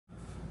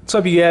What's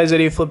up, you guys?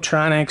 Eddie of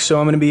Fliptroniks. So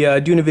I'm going to be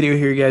doing a video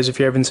here, guys, if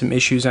you're having some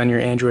issues on your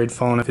Android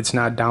phone, if it's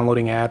not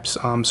downloading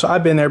apps. So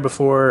I've been there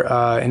before,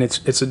 and it's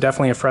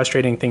definitely a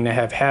frustrating thing to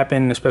have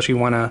happen, especially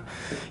when you want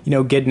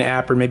to, get an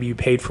app, or maybe you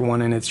paid for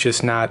one and it's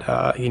just not,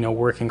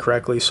 working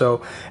correctly.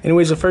 So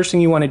anyways, the first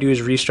thing you want to do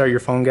is restart your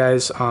phone,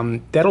 guys.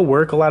 That'll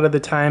work a lot of the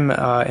time,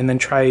 and then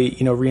try,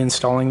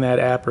 reinstalling that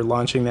app or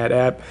launching that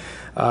app.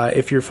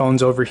 If your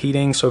phone's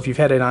overheating. So if you've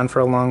had it on for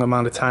a long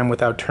amount of time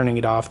without turning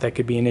it off, that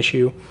could be an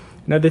issue.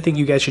 Another thing,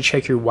 you guys should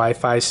check your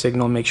Wi-Fi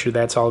signal, make sure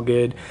that's all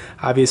good.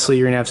 Obviously,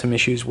 you're going to have some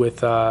issues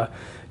with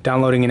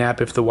downloading an app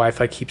if the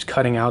Wi-Fi keeps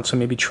cutting out, so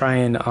maybe try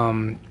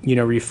and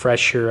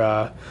refresh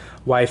your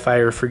Wi-Fi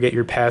or forget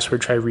your password,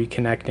 try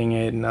reconnecting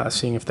it and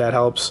seeing if that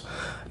helps.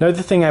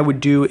 Another thing I would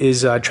do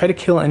is try to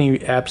kill any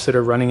apps that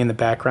are running in the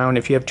background.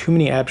 If you have too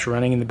many apps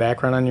running in the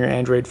background on your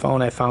Android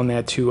phone, I found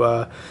that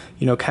to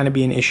kind of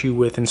be an issue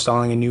with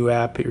installing a new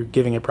app or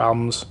giving it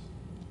problems.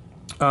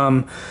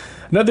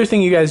 Another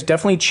thing, you guys,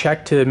 definitely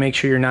check to make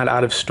sure you're not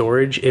out of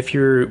storage. If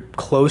you're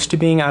close to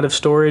being out of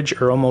storage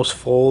or almost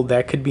full,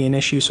 that could be an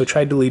issue. So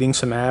try deleting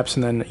some apps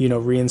and then,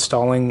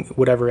 reinstalling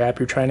whatever app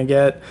you're trying to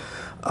get.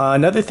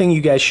 Another thing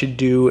you guys should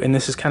do, and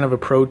this is kind of a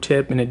pro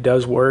tip and it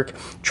does work,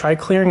 try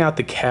clearing out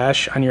the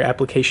cache on your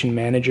application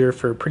manager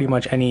for pretty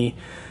much any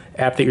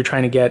app that you're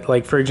trying to get.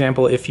 Like, for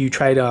example, if you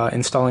tried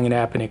installing an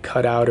app and it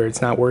cut out or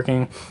it's not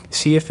working,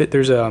 see if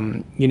there's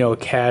a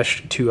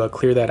cache to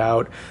clear that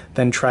out,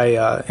 then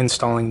try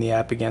installing the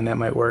app again. That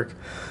might work.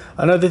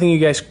 Another thing you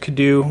guys could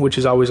do, which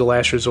is always a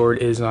last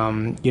resort, is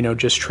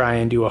just try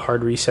and do a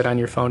hard reset on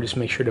your phone. Just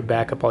make sure to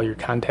back up all your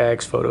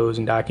contacts, photos,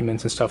 and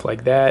documents and stuff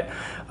like that.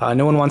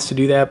 No one wants to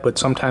do that, but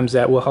sometimes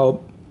that will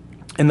help.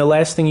 And the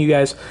last thing, you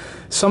guys,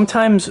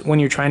 sometimes when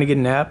you're trying to get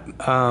an app,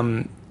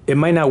 it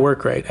might not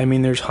work right. I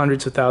mean, there's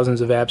hundreds of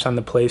thousands of apps on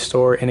the Play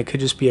Store, and it could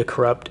just be a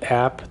corrupt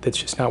app that's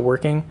just not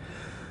working.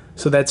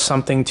 So that's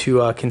something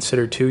to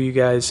consider too, you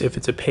guys. If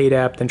it's a paid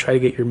app, then try to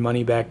get your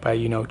money back by,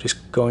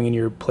 just going in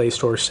your Play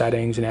Store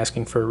settings and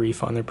asking for a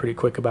refund. They're pretty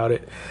quick about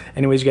it.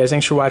 Anyways, you guys,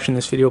 thanks for watching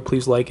this video.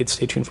 Please like it,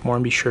 stay tuned for more,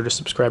 and be sure to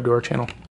subscribe to our channel.